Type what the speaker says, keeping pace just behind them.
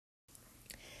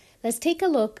Let's take a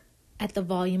look at the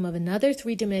volume of another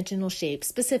three-dimensional shape,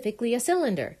 specifically a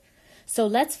cylinder. So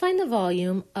let's find the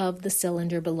volume of the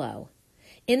cylinder below.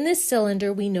 In this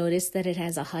cylinder, we notice that it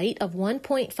has a height of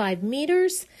 1.5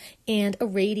 meters and a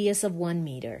radius of 1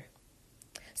 meter.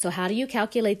 So how do you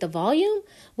calculate the volume?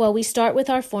 Well, we start with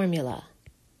our formula.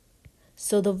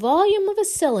 So the volume of a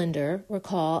cylinder,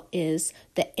 recall, is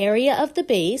the area of the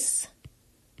base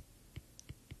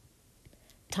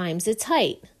times its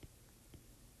height.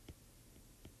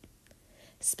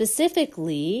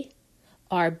 Specifically,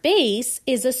 our base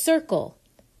is a circle.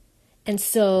 And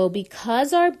so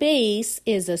because our base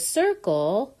is a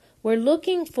circle, we're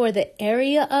looking for the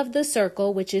area of the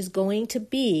circle, which is going to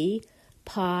be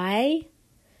pi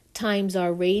times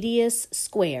our radius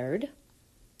squared.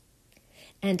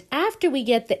 And after we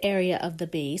get the area of the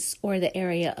base, or the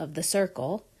area of the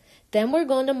circle, then we're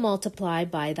going to multiply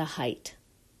by the height.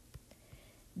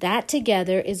 That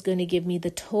together is going to give me the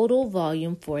total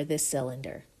volume for this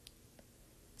cylinder.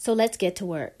 So let's get to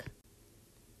work.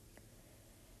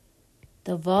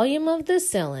 The volume of the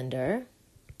cylinder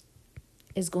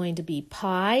is going to be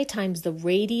pi times the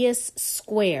radius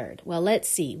squared. Well, let's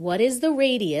see. What is the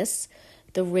radius?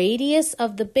 The radius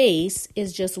of the base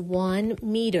is just 1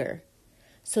 meter.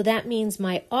 So that means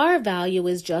my R value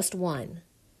is just 1.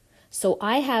 So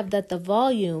I have that the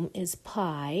volume is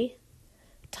pi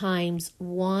times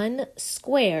 1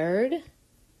 squared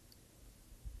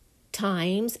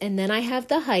times, and then I have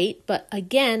the height, but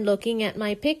again, looking at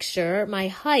my picture, my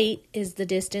height is the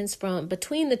distance from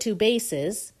between the two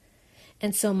bases,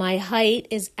 and so my height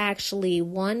is actually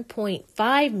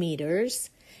 1.5 meters,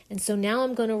 and so now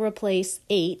I'm going to replace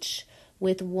h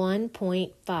with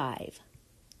 1.5.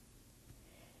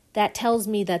 That tells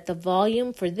me that the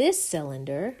volume for this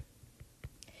cylinder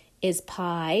is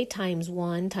pi times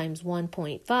 1 times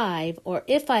 1.5, or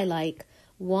if I like,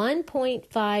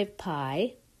 1.5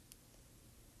 pi,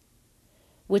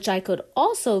 which I could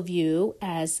also view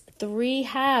as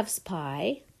 3/2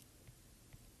 pi.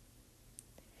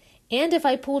 And if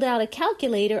I pulled out a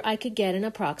calculator, I could get an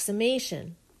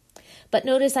approximation. But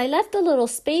notice I left a little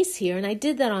space here, and I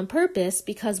did that on purpose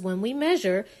because when we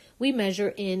measure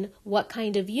in what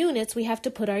kind of units we have to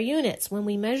put our units. When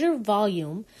we measure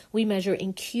volume, we measure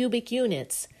in cubic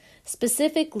units.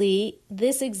 Specifically,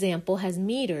 this example has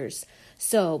meters.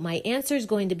 So my answer is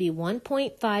going to be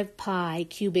 1.5 pi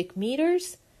cubic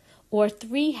meters or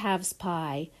 3/2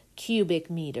 pi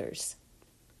cubic meters.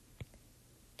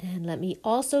 And let me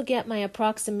also get my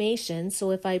approximation. So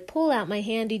if I pull out my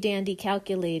handy dandy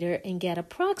calculator and get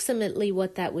approximately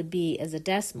what that would be as a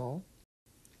decimal,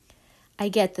 I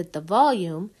get that the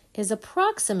volume is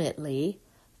approximately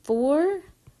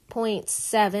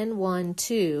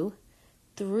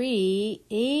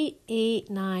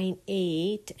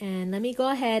 4.712388898, and let me go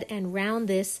ahead and round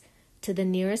this to the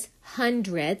nearest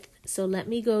hundredth. So let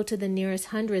me go to the nearest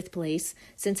hundredth place.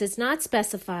 Since it's not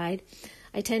specified,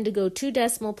 I tend to go 2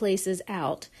 decimal places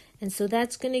out, and so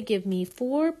that's going to give me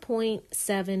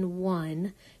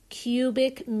 4.71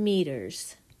 cubic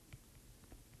meters.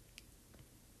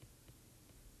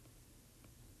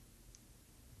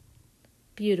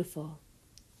 Beautiful.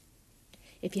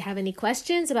 If you have any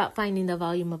questions about finding the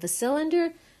volume of a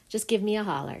cylinder, just give me a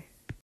holler.